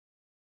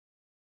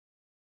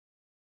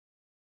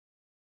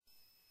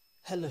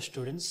Hello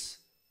students,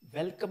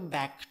 welcome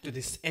back to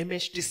this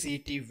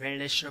MHTCET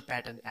Velneshwar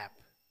Pattern app.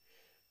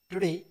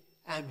 Today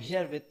I am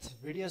here with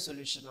video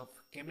solution of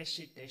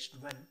Chemistry Test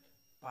 1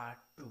 Part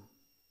 2,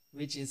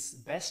 which is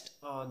based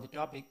on the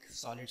topic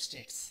solid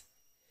states.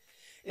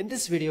 In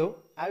this video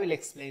I will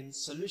explain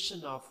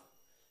solution of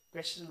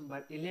question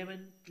number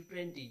 11 to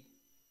 20.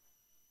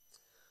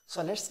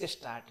 So let's get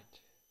started.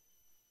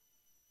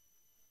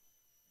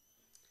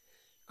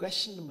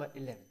 Question number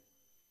 11.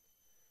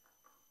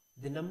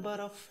 The number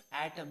of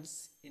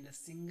atoms in a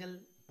single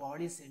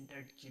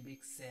body-centered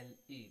cubic cell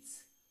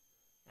is,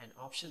 and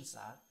options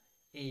are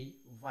A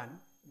 1,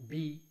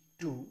 B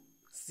 2,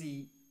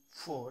 C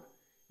 4,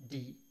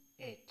 D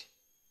 8.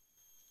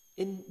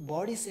 In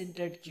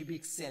body-centered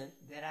cubic cell,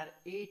 there are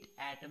 8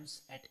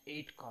 atoms at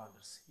 8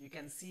 corners. You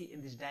can see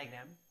in this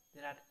diagram,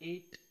 there are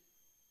 8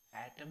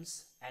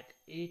 atoms at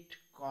 8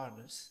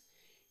 corners.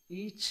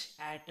 Each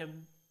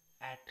atom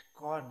at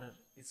corner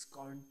is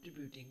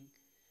contributing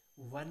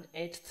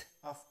 1/8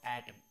 of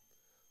atom.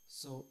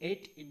 So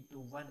 8 into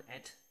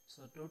 1/8,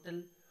 so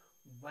total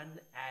 1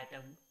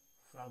 atom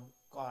from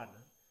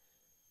corner,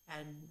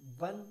 and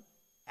 1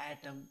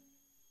 atom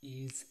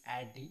is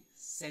at the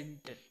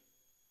center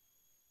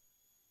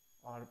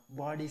or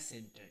body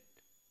centered.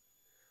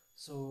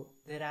 So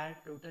there are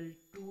total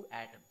 2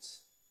 atoms.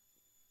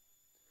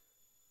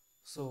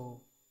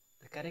 So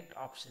the correct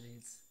option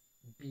is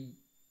B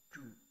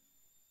 2.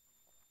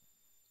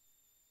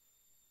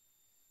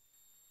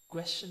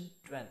 Question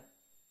 12.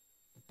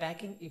 The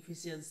packing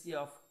efficiency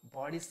of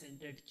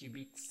body-centered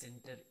cubic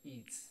center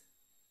is.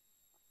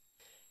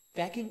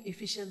 Packing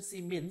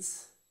efficiency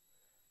means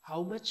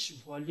how much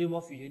volume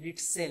of unit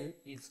cell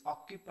is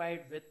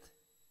occupied with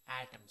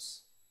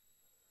atoms.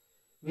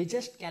 We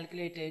just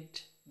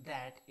calculated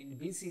that in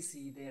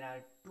BCC there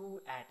are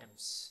 2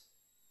 atoms.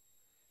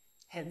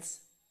 Hence,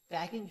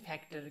 packing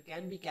factor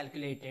can be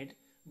calculated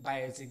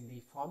by using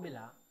the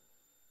formula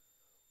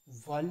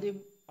volume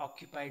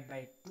occupied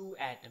by 2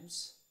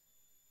 atoms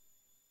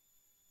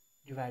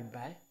divided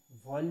by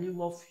volume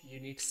of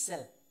unit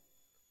cell.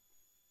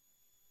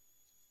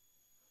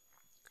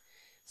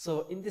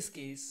 So in this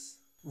case,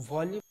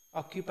 volume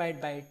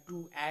occupied by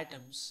 2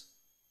 atoms,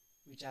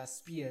 which are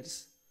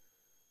spheres,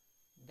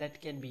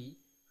 that can be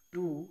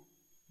 2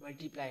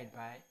 multiplied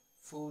by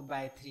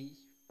 4/3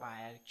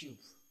 pi r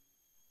cube.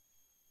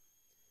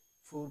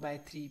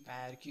 4/3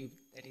 pi r cube,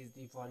 that is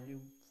the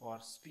volume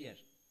for sphere,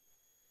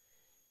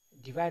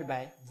 divided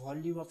by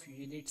volume of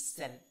unit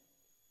cell,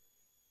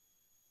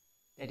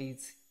 that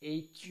is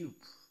A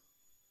cube.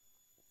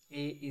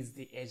 A is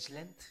the edge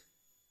length,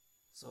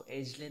 so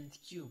edge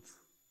length cube.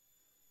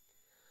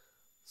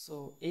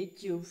 So A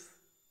cube,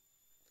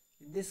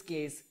 in this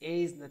case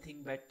A is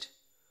nothing but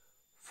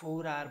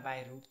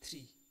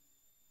 4r/√3.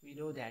 We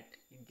know that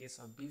in case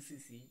of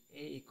BCC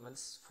A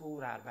equals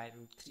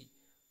 4r/√3.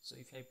 So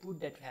if I put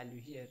that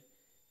value here,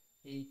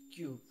 A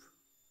cube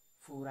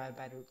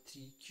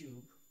 4r/√3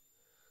 cube.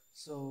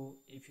 So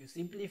if you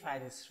simplify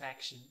this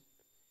fraction,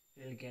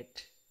 you will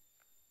get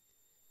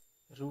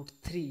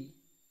 √3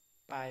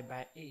 pi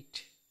by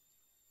 8.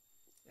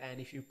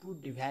 And if you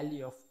put the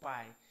value of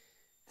pi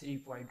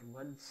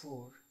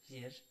 3.14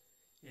 here,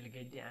 you will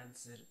get the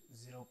answer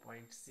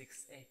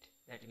 0.68.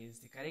 That means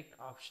the correct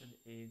option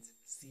is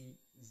C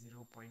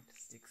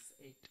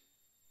 0.68.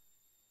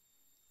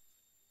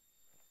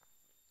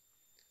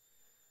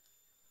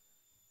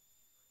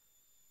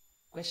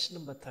 Question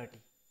number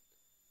 30.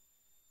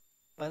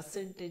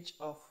 Percentage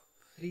of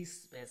free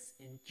space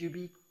in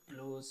cubic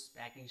closed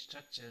packing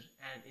structure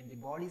and in the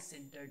body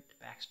centered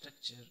pack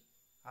structure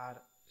are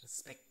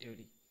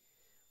respectively.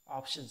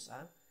 Options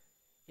are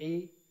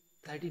A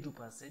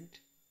 32%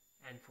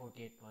 and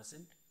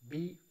 48%,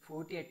 B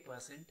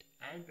 48%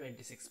 and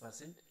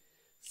 26%,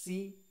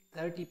 C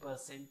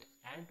 30%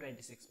 and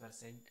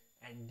 26%,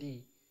 and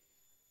D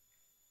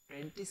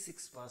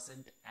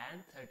 26%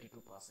 and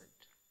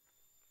 32%.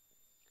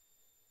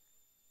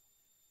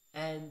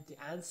 And the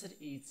answer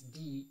is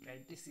D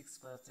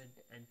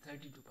 26% and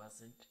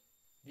 32%,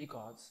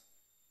 because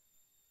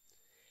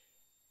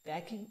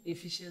packing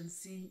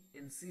efficiency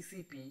in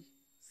CCP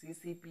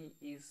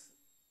is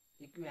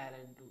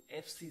equivalent to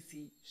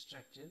FCC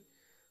structure.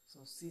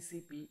 So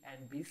CCP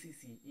and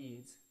BCC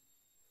is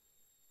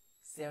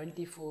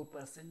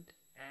 74%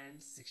 and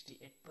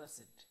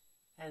 68%.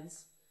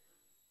 Hence,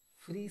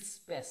 free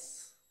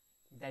space,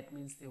 that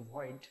means the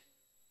void,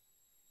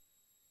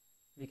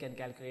 we can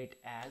calculate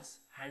as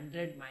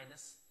 100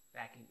 minus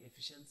packing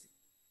efficiency.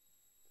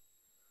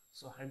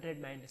 So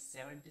 100 minus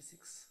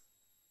 76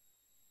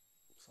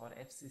 for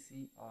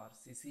FCC or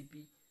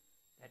CCP,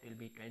 that will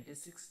be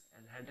 26,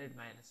 and 100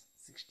 minus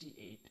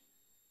 68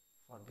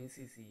 for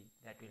BCC,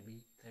 that will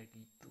be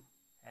 32.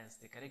 Hence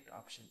the correct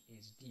option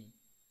is D.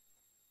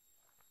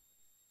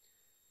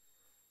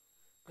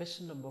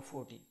 Question number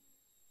 14.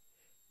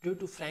 Due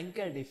to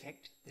Frankel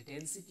defect, the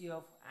density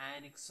of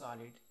ionic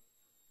solid,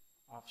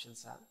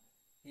 options are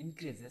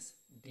increases,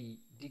 B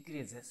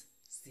decreases,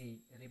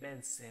 C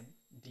remains same,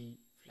 D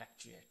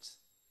fluctuates.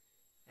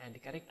 And the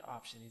correct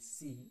option is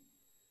C,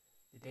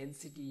 the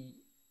density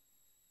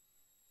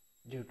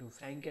due to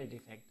Frankel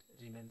defect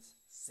remains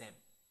same.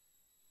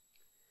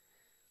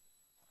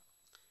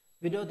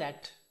 We know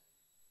that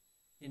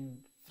in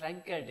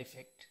Frankel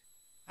defect,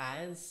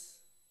 ions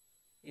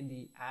in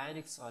the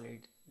ionic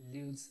solid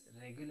leaves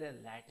regular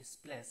lattice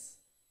place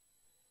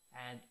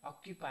and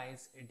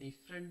occupies a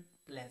different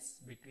place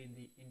between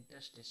the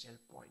interstitial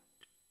point.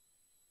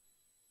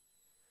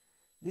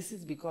 This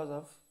is because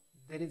of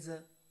there is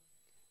a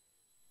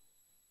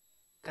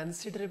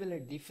considerable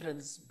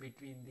difference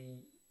between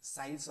the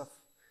size of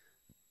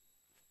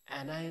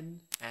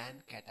anion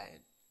and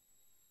cation,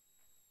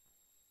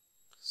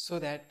 so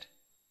that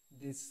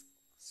these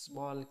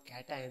small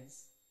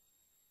cations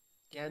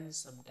can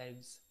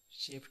sometimes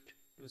shift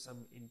to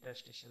some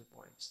interstitial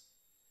points.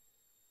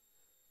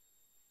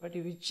 But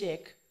if we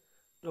check,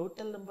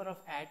 total number of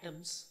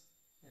atoms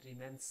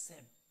remains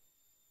same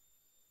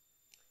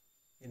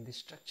in this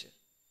structure.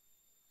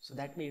 So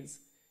that means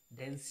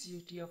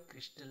density of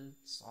crystal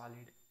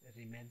solid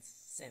remains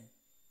same.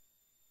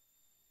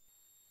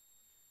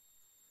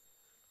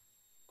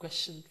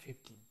 Question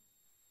 15.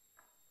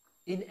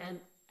 In an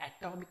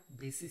atomic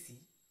BCC,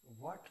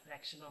 what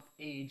fraction of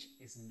age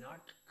is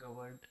not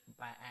covered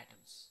by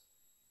atoms?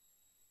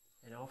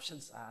 And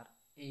options are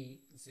A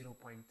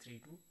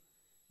 0.32,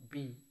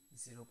 B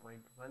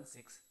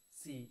 0.16,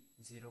 C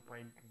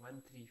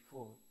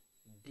 0.134,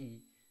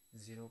 D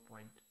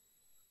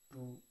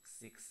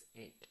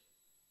 0.268.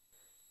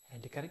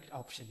 And the correct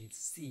option is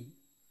C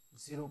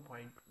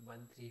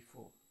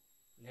 0.134.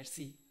 Let's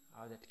see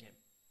how that came.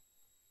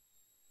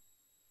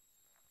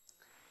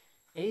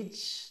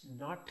 Age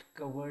not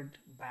covered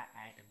by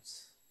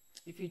atoms.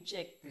 If you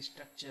check the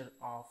structure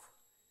of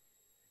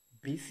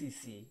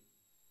BCC,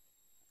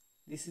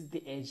 this is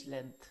the edge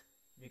length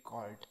we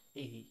called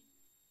A,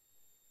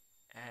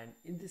 and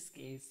in this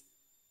case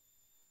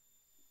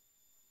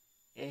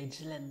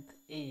edge length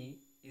A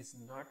is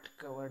not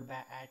covered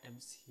by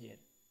atoms here.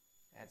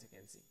 As you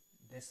can see,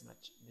 this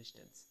much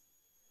distance.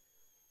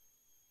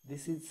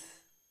 This is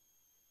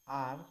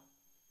R,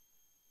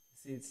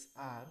 this is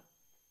R.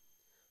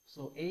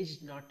 So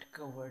edge not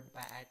covered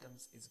by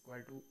atoms is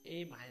equal to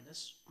A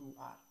minus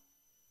 2R.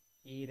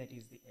 A, that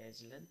is the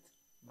edge length,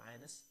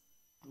 minus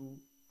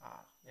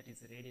 2R, that is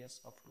the radius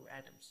of two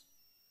atoms.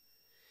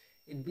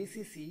 In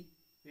BCC,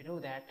 we know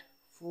that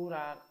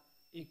 4R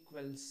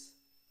equals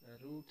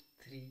root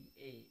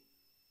 3A,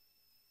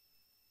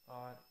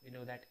 or we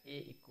know that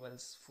A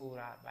equals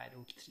 4R by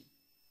root 3.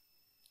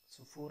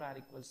 So 4R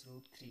equals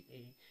root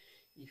 3A.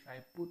 If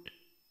I put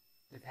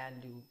the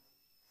value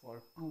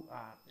for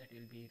 2R, that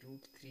will be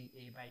root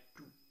 3A by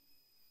 2.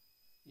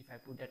 If I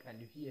put that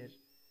value here,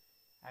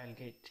 I will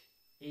get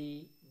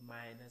A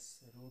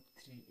minus root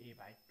 3A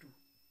by 2.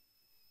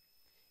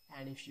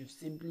 And if you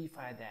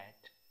simplify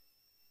that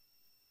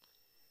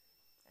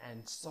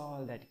and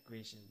solve that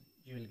equation,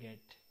 you will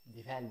get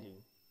the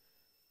value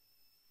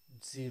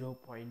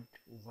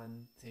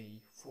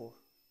 0.134.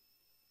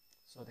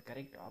 So the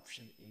correct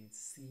option is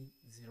C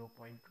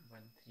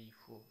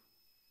 0.134.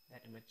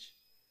 That much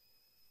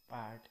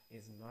part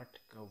is not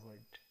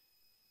covered.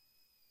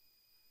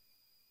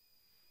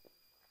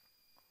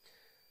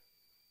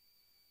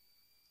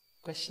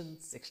 Question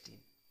 16.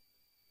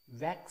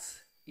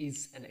 Wax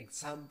is an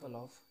example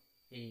of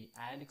A.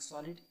 Ionic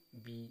solid,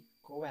 B.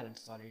 Covalent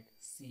solid,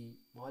 C.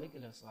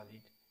 Molecular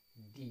solid,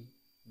 D.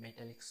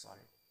 Metallic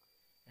solid.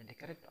 And the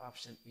correct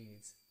option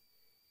is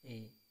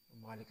A.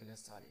 Molecular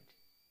solid,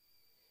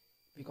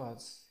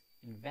 because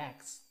in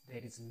wax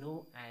there is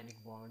no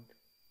ionic bond,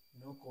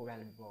 no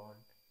covalent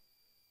bond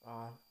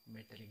or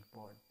metallic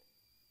bond.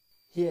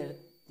 Here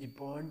the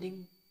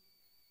bonding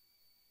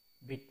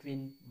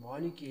between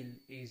molecule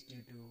is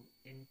due to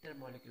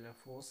intermolecular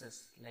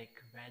forces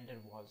like van der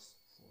Waals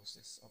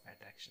forces of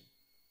attraction.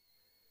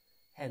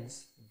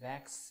 Hence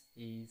wax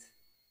is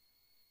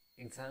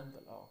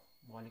example of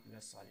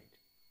molecular solid.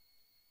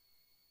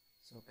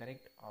 So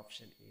correct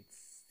option is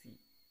C.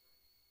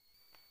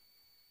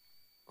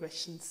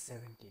 Question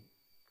 17.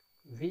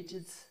 Which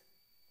is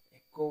a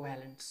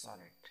covalent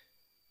solid?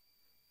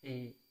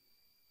 A.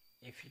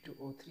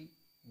 Fe2O3,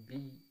 B.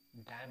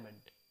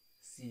 Diamond,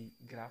 C.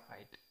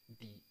 Graphite,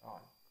 D.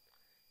 All.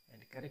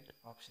 And correct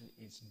option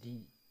is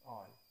D.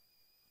 All.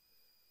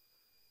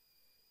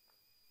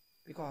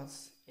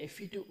 Because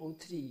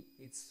Fe2O3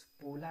 is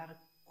polar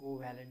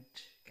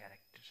covalent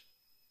character.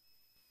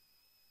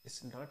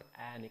 It's not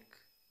ionic.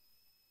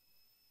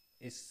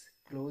 It's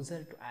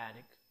closer to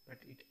ionic, but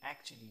it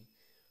actually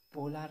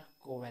polar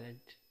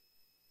covalent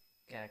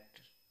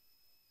character.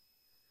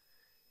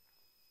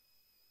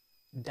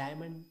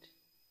 Diamond,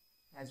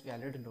 as we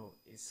already know,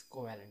 is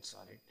covalent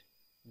solid.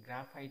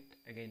 Graphite,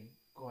 again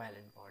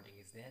covalent bonding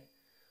is there.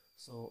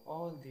 So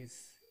all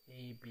these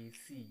A, B,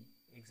 C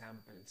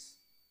examples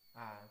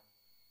are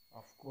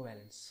of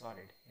covalent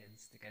solid,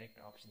 hence the correct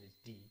option is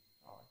D.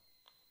 All.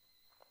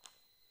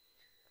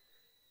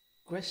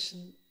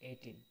 Question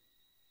 18.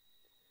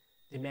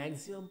 The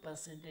maximum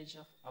percentage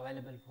of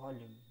available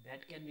volume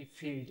that can be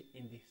filled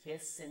in the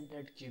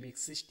face-centered cubic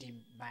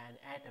system by an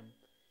atom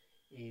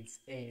is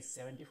A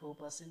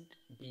 74%,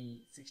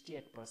 B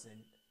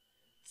 68%,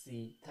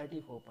 C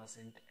 34%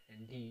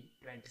 and D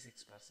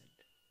 26%.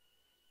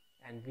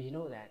 And we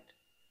know that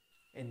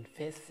in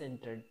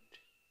face-centered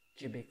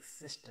cubic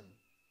system,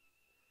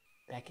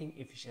 packing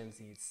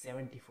efficiency is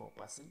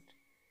 74%.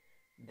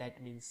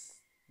 That means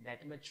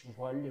that much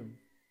volume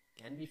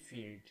can be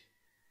filled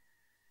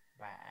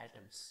by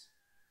atoms.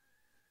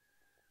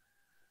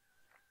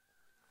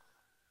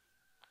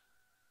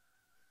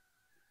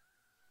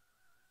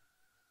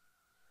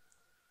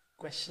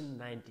 Question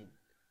 19.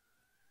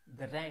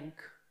 The rank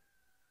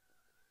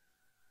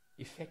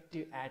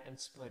effective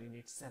atoms per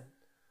unit cell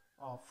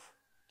of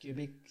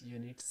cubic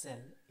unit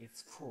cell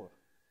is 4.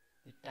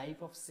 The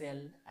type of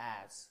cell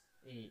as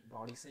A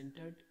body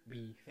centered,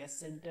 B face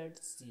centered,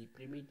 C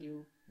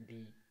primitive,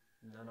 D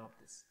none of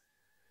this.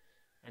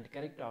 And the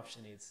correct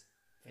option is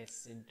face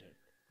centered.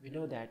 We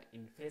know that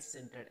in face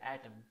centered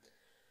atom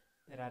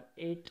there are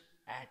 8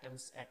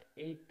 atoms at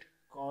 8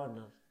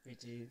 corners,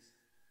 which is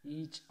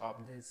each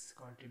of this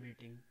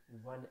contributing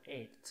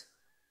 1/8.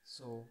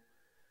 So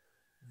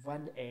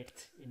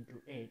 1/8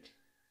 into 8,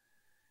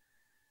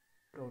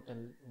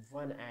 total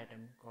 1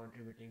 atom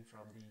contributing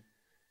from the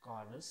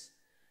corners.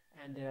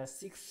 And there are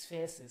 6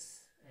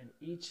 faces, and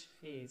each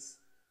face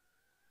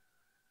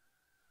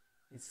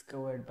is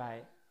covered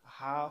by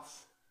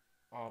half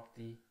of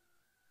the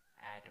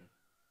atom.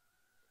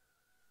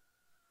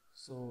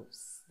 So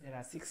there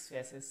are 6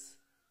 faces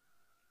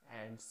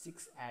and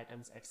 6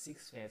 atoms at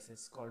 6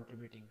 faces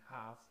contributing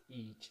half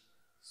each.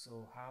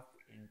 So half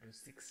into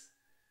 6.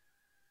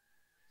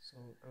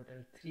 So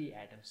total 3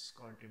 atoms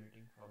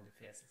contributing from the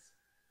faces.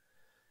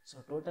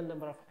 So total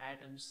number of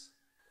atoms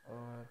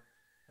or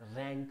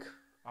rank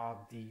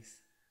of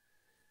these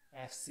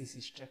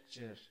FCC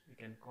structure we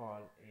can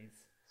call is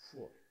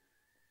 4.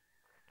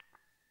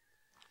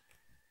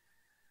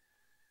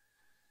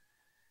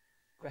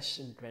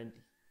 Question 20.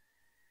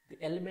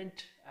 The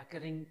element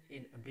occurring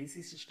in a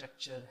BCC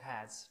structure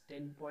has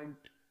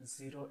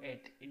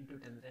 10.08 into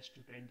 10 raised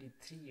to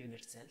 23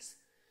 unit cells.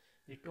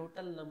 The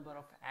total number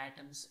of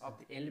atoms of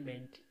the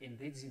element in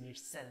these unit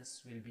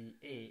cells will be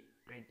A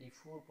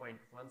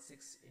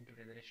 24.16 into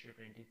 10 raised to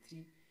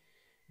 23,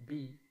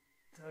 B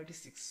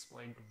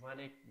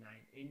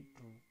 36.189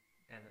 into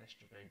 10 raised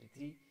to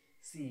 23,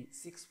 C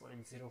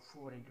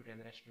 6.04 into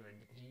 10 raised to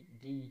 23,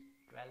 D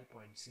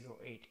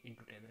 12.08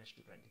 into 10 raised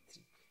to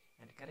 23.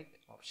 And the correct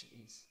option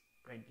is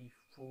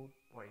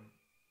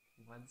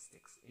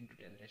 24.16 into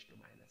 10 raised to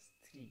minus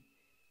 3,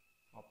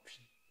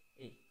 option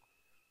A.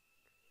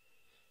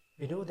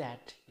 We know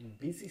that in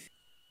BCC,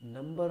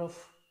 number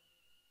of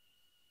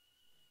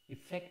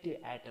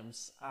effective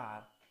atoms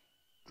are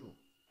 2.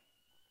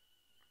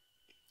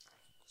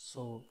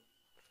 So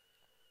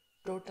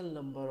total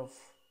number of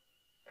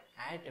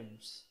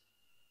atoms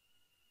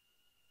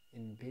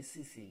in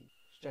BCC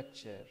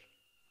structure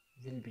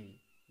will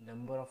be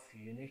number of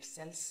unit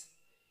cells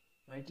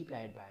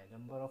multiplied by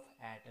number of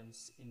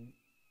atoms in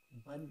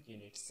one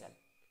unit cell.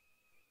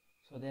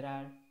 So there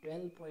are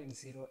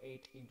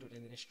 12.08 into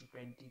 10 raised to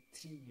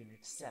 23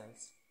 unit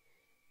cells,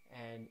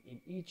 and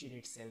in each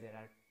unit cell there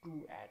are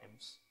 2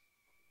 atoms.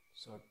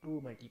 So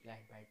 2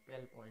 multiplied by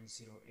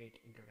 12.08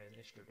 into 10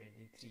 raised to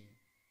 23,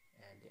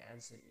 and the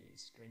answer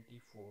is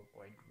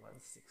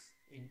 24.16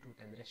 into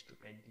 10 raised to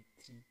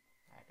 23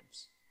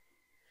 atoms.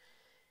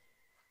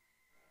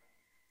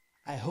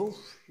 I hope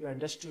you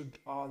understood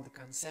all the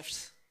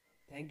concepts.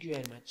 Thank you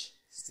very much.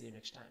 See you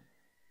next time.